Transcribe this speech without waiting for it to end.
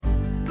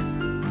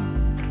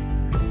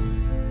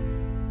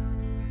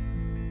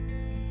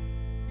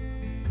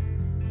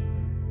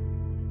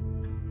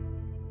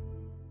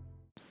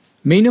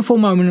Meaningful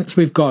moments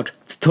with God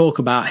to talk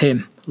about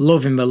Him,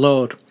 loving the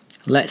Lord.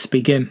 Let's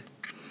begin.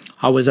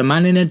 I was a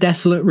man in a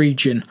desolate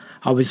region.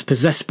 I was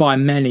possessed by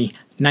many,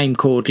 name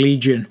called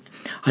Legion.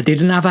 I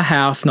didn't have a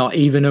house, not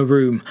even a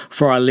room,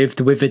 for I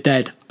lived with the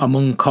dead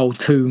among cold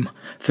tomb.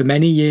 For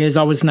many years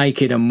I was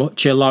naked and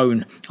much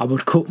alone. I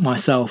would cut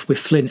myself with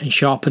flint and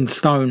sharpened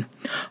stone.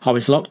 I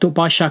was locked up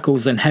by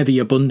shackles and heavy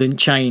abundant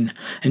chain,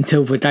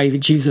 until the day that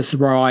Jesus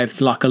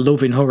arrived like a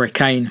loving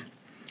hurricane.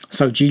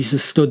 So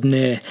Jesus stood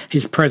near,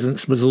 his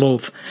presence was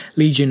love.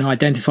 Legion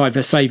identified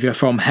the Saviour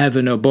from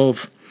heaven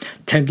above.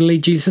 Tenderly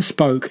Jesus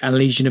spoke, and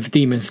legion of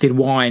demons did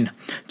whine.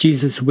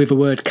 Jesus with a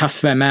word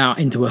cast them out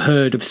into a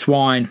herd of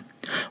swine.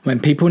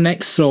 When people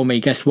next saw me,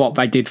 guess what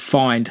they did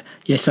find?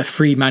 Yes, a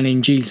free man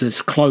in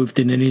Jesus, clothed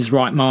and in his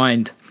right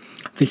mind.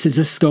 This is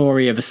a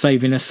story of a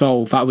saving a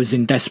soul that was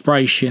in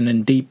desperation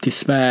and deep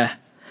despair.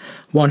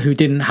 One who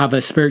didn't have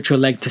a spiritual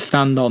leg to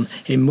stand on,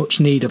 in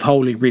much need of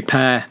holy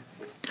repair.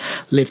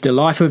 Lived a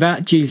life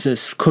without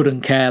Jesus,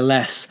 couldn't care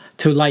less.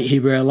 Too late he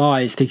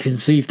realised he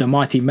conceived a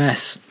mighty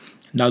mess.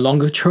 No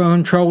longer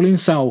controlling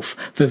self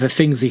for the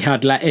things he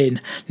had let in,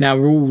 now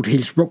ruled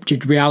his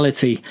ruptured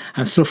reality,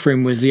 and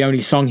suffering was the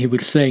only song he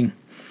would sing.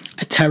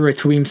 A terror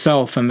to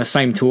himself and the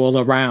same to all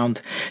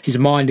around. His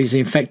mind is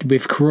infected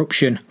with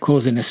corruption,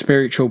 causing a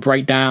spiritual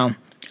breakdown.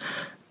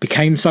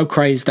 Became so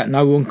crazed that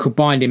no one could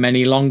bind him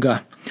any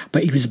longer,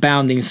 but he was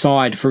bound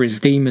inside, for his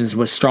demons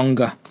were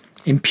stronger.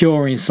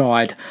 Impure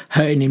inside,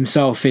 hurting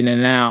himself in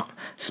and out.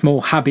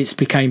 Small habits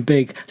became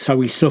big, so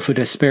he suffered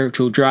a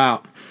spiritual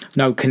drought.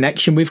 No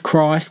connection with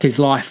Christ, his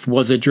life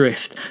was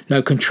adrift.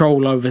 No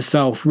control over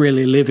self,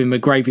 really living the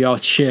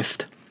graveyard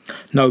shift.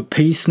 No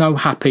peace, no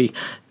happy,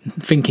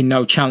 thinking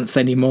no chance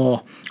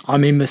anymore.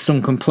 I'm in the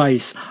sunken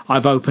place,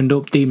 I've opened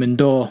up demon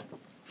door.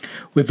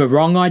 With the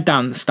wrong I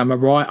danced and the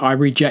right I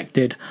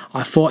rejected.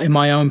 I thought in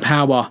my own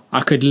power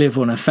I could live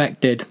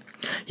unaffected.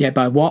 Yet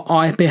by what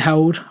I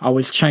beheld, I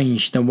was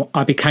changed, and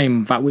I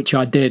became that which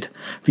I did.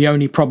 The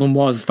only problem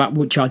was that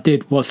which I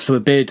did was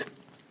forbid.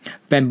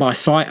 Then by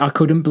sight I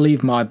couldn't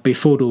believe my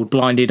befuddled,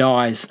 blinded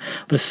eyes.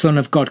 The Son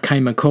of God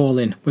came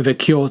a-calling, with a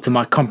cure to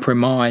my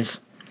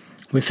compromise.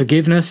 With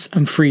forgiveness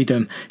and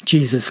freedom,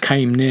 Jesus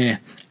came near,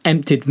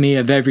 emptied me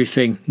of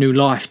everything, new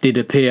life did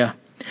appear.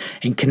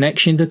 In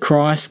connection to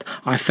Christ,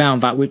 I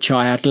found that which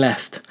I had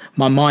left.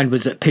 My mind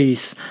was at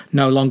peace,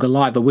 no longer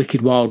like the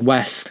wicked Wild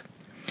West.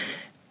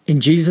 In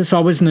Jesus I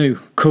was new,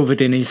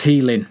 covered in his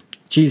healing.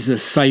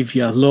 Jesus,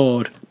 Saviour,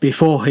 Lord,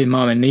 before him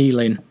I'm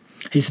kneeling.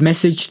 His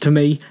message to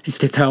me is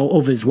to tell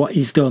others what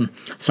he's done,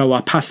 so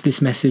I pass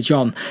this message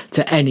on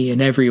to any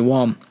and every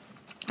one.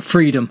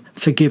 Freedom,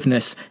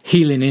 forgiveness,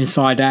 healing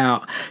inside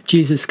out.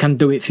 Jesus can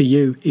do it for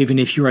you, even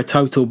if you're a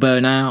total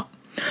burnout.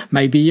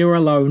 Maybe you're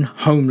alone,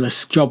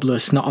 homeless,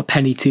 jobless, not a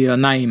penny to your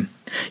name.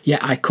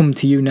 Yet I come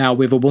to you now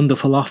with a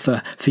wonderful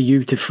offer for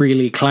you to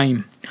freely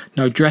claim.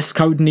 No dress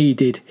code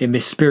needed in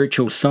this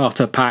spiritual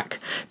starter pack,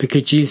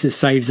 because Jesus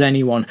saves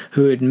anyone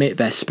who admit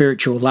their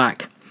spiritual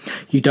lack.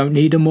 You don't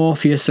need a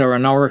Morpheus or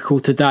an oracle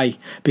today,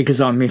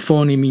 because I'm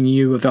informing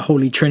you of the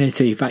Holy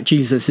Trinity that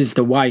Jesus is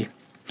the way.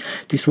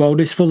 This world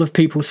is full of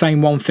people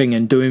saying one thing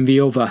and doing the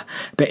other,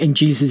 but in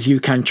Jesus you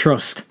can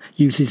trust.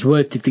 Use his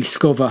word to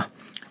discover.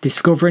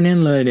 Discovering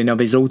and learning of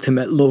his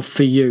ultimate love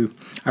for you.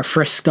 A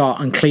fresh start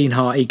and clean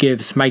heart he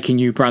gives, making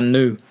you brand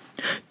new.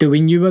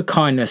 Doing you a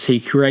kindness, he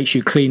creates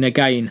you clean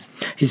again.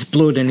 His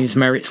blood and his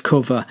merits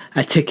cover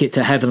a ticket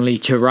to heavenly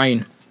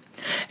terrain.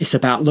 It's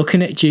about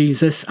looking at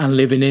Jesus and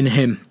living in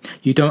him.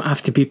 You don't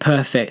have to be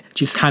perfect,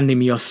 just hand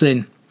him your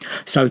sin.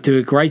 So to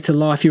a greater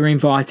life you're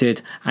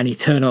invited, and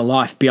eternal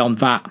life beyond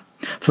that.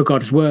 For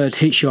God's word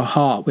hits your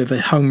heart with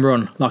a home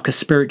run like a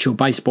spiritual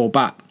baseball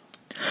bat.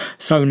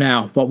 So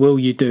now, what will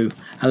you do?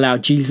 Allow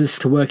Jesus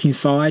to work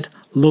inside,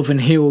 love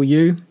and heal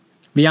you?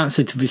 The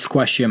answer to this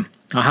question,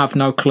 I have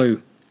no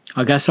clue.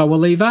 I guess I will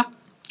leave that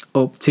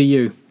up to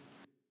you.